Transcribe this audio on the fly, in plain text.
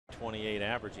.328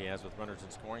 average he has with runners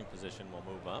in scoring position will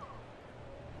move up.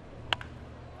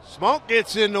 Smoak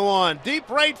gets into one. Deep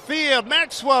right field.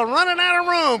 Maxwell running out of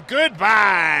room.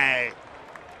 Goodbye.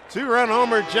 2-run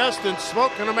homer, Justin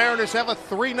Smoak, and the Mariners have a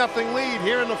 3-0 lead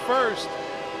here in the first.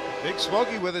 Big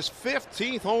Smokey with his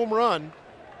 15th home run.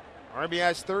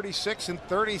 RBI's 36 and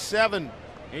 37.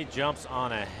 He jumps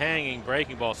on a hanging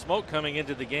breaking ball. Smoak coming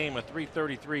into the game, a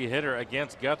 .333 hitter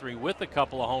against Guthrie with a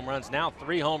couple of home runs. Now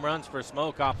 3 home runs for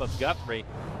Smoak off of Guthrie.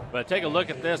 But take a look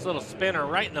at this little spinner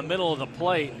right in the middle of the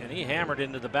plate, and he hammered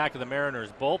into the back of the Mariners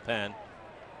bullpen.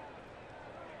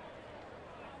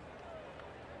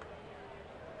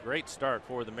 Great start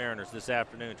for the Mariners this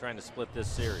afternoon, trying to split this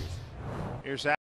series. Here's